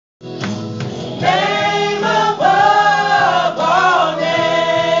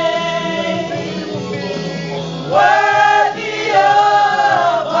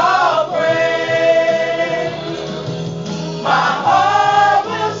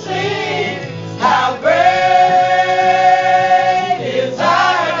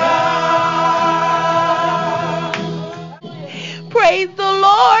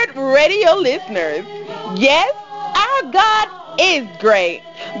listeners. Yes, our God is great.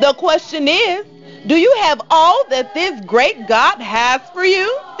 The question is, do you have all that this great God has for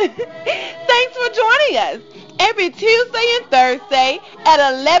you? Thanks for joining us every Tuesday and Thursday at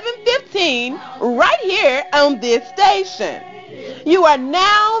 11:15 right here on this station. You are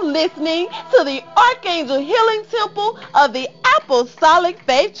now listening to the Archangel Healing Temple of the Apostolic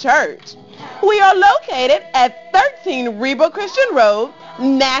Faith Church. We are located at 13 Reba Christian Rd,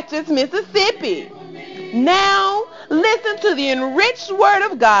 Natchez, Mississippi. Now, listen to the enriched Word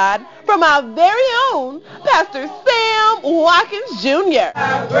of God from our very own Pastor Sam Watkins Jr.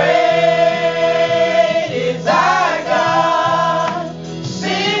 How great is our God?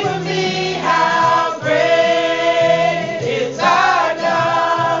 Sing with me, how great is our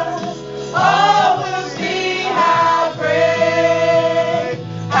God? Oh, we'll see how great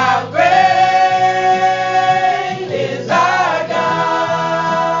is our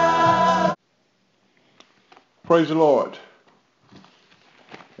God. Praise the Lord.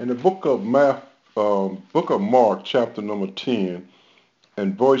 In the book of Mark, chapter number 10,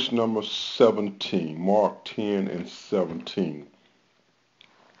 and verse number 17, Mark 10 and 17.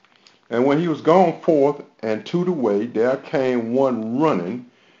 And when he was gone forth and to the way, there came one running,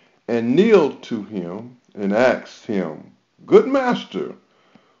 and kneeled to him, and asked him, Good master,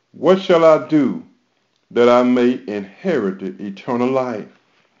 what shall I do that I may inherit eternal life?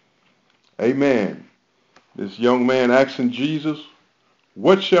 Amen. This young man asking Jesus,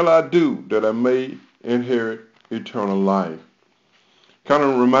 what shall I do that I may inherit eternal life? Kind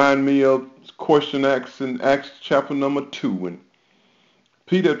of remind me of question asked in Acts chapter number 2 when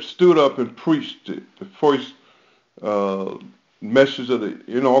Peter stood up and preached it, the first message of the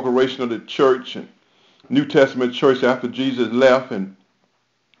inauguration of the church and New Testament church after Jesus left, and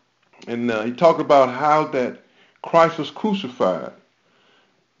he talked about how that Christ was crucified.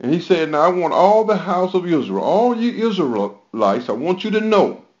 And he said, now I want all the house of Israel, all you Israelites, I want you to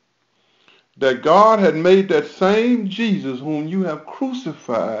know that God had made that same Jesus whom you have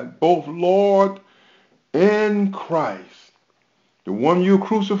crucified, both Lord and Christ. The one you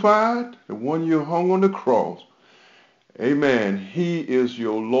crucified, the one you hung on the cross. Amen. He is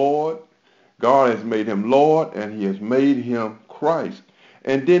your Lord. God has made him Lord, and he has made him Christ.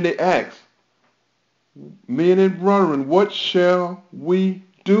 And then they ask, men and brethren, what shall we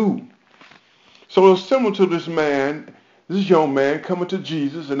do? So it's similar to this young man coming to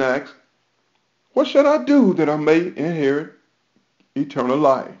Jesus and asks, what shall I do that I may inherit eternal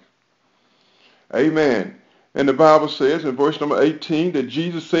life? Amen. And the Bible says in verse number 18 that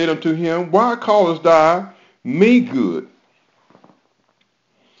Jesus said unto him, why callest thou me good?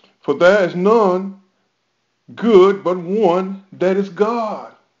 For there is none good but one, that is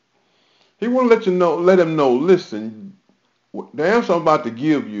God. He want to let him know, listen, the answer I'm about to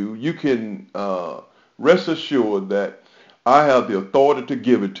give you, you can rest assured that I have the authority to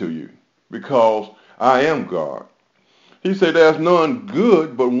give it to you because I am God. He said there's none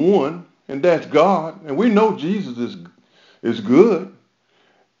good but one, and that's God. And we know Jesus is good.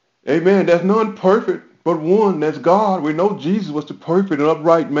 Amen. There's none perfect but one, that's God. We know Jesus was the perfect and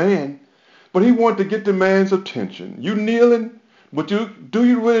upright man. But he wanted to get the man's attention. You kneeling, but do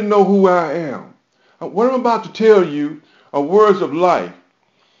you really know who I am? What I'm about to tell you are words of life.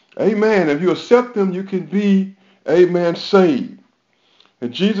 Amen. If you accept them, you can be, amen, saved.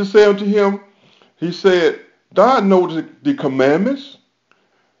 And Jesus said unto him, he said, thou know the commandments.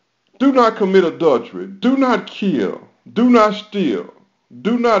 Do not commit adultery. Do not kill. Do not steal.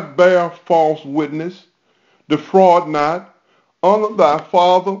 Do not bear false witness. Defraud not. Honor thy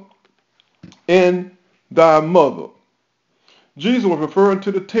father and thy mother. Jesus was referring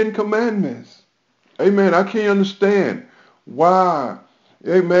to the 10 commandments. Amen. I can't understand why,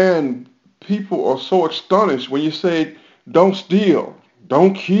 amen, people are so astonished when you say, don't steal,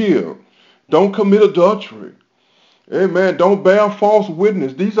 don't kill, don't commit adultery. Amen. Don't bear false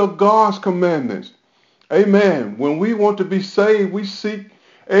witness. These are God's commandments. Amen. When we want to be saved, we seek,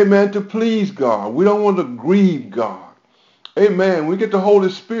 amen, to please God. We don't want to grieve God. Amen. We get the Holy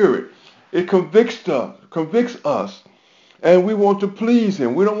Spirit. It convicts us, and we want to please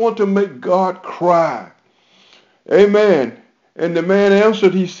him. We don't want to make God cry. Amen. And the man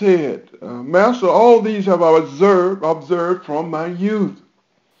answered, he said, Master, all these have I observed from my youth.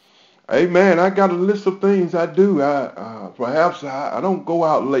 Amen. I got a list of things I do. Perhaps I don't go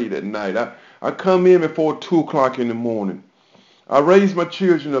out late at night. I come in before 2 o'clock in the morning. I raise my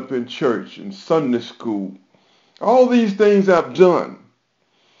children up in church and Sunday school. All these things I've done.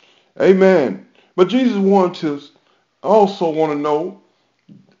 Amen. But Jesus also want to know,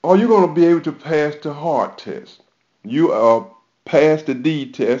 are you going to be able to pass the heart test? You are pass the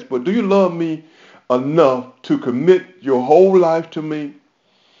deed test, but do you love me enough to commit your whole life to me?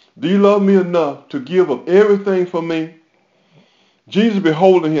 Do you love me enough to give up everything for me? Jesus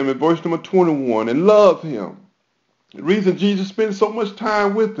beholding him in verse number 21 and loved him. The reason Jesus spent so much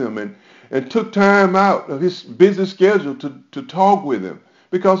time with him and took time out of his busy schedule to talk with him,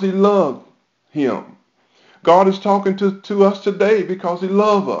 because he loved him. God is talking to us today because he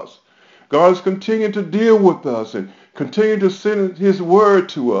loves us. God is continuing to deal with us and continue to send his word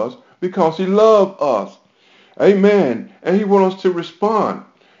to us because he loves us. Amen. And he wants us to respond.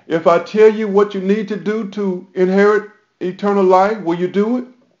 If I tell you what you need to do to inherit eternal life, will you do it?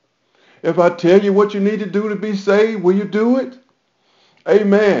 If I tell you what you need to do to be saved, will you do it?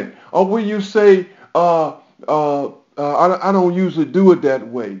 Amen. Or will you say, I don't usually do it that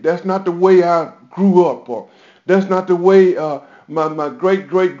way. That's not the way I grew up, or that's not the way my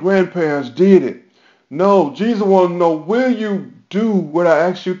great-great-grandparents did it. No, Jesus wants to know, will you do what I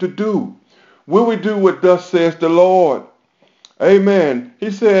asked you to do? Will we do what thus says the Lord? Amen.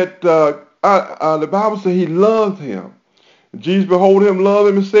 He said, the Bible said he loved him. Jesus behold him, loved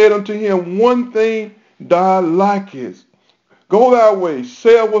him, and said unto him, one thing thou lackest. Go thy way,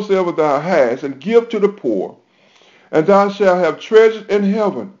 sell whatsoever thou hast, and give to the poor, and thou shalt have treasures in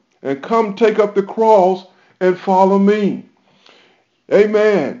heaven. And come take up the cross and follow me.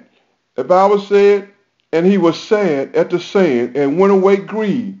 Amen. The Bible said, and he was sad at the saying, and went away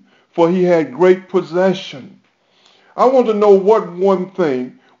grieved, for he had great possession. I want to know what one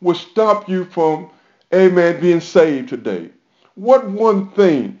thing will stop you from, amen, being saved today. What one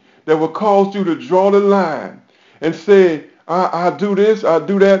thing that will cause you to draw the line and say, I do this, I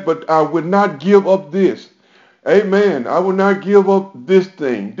do that, but I would not give up this. Amen. I will not give up this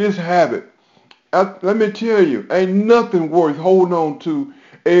thing, this habit. Let me tell you, ain't nothing worth holding on to,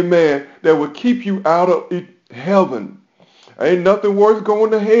 amen, that will keep you out of heaven. Ain't nothing worth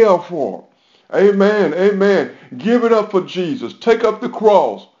going to hell for. Amen. Amen. Give it up for Jesus. Take up the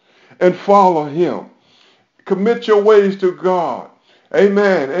cross and follow him. Commit your ways to God.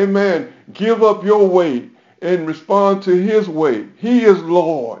 Amen. Amen. Give up your way and respond to his way. He is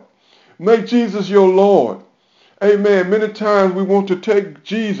Lord. Make Jesus your Lord. Amen. Many times we want to take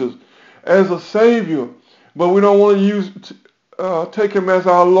Jesus as a Savior, but we don't want to take him as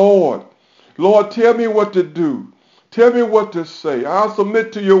our Lord. Lord, tell me what to do. Tell me what to say. I'll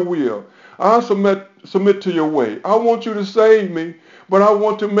submit to your will. I'll submit to your way. I want you to save me, but I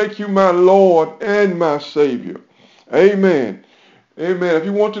want to make you my Lord and my Savior. Amen. Amen. If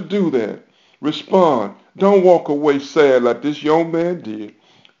you want to do that, respond. Don't walk away sad like this young man did.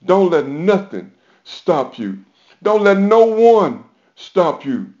 Don't let nothing stop you. Don't let no one stop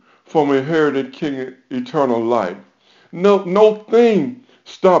you from inheriting King eternal life. No thing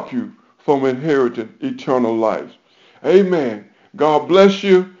stop you from inheriting eternal life. Amen. God bless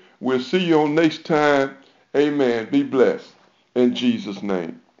you. We'll see you on next time. Amen. Be blessed. In Jesus'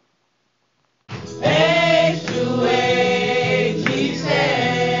 name. Age to age he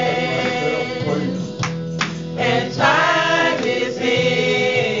stands, and time is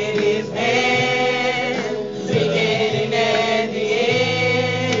in his hand, beginning and the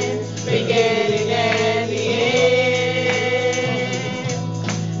end, beginning and the end.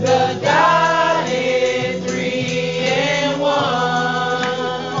 The God is 3 and 1.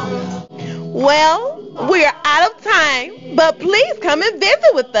 Well, we're out of time, but please come and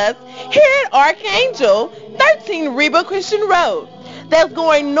visit with us here at Archangel, 13 Reba Christian Rd. That's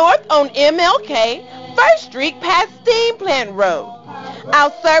going north on MLK, 1st Street past Steam Plant Road.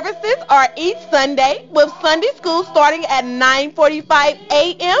 Our services are each Sunday, with Sunday school starting at 9:45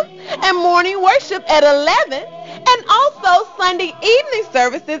 a.m. and morning worship at 11, and also Sunday evening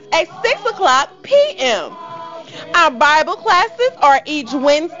services at 6 o'clock p.m. Our Bible classes are each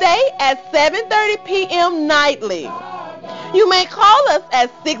Wednesday at 7:30 p.m. nightly. You may call us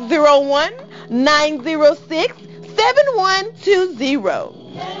at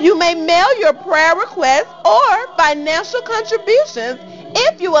 601-906-7120. You may mail your prayer requests or financial contributions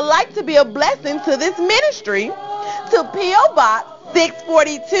if you would like to be a blessing to this ministry to P.O. Box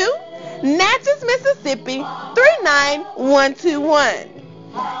 642, Natchez, Mississippi 39121.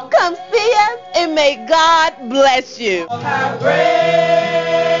 Come see us and may God bless you. How great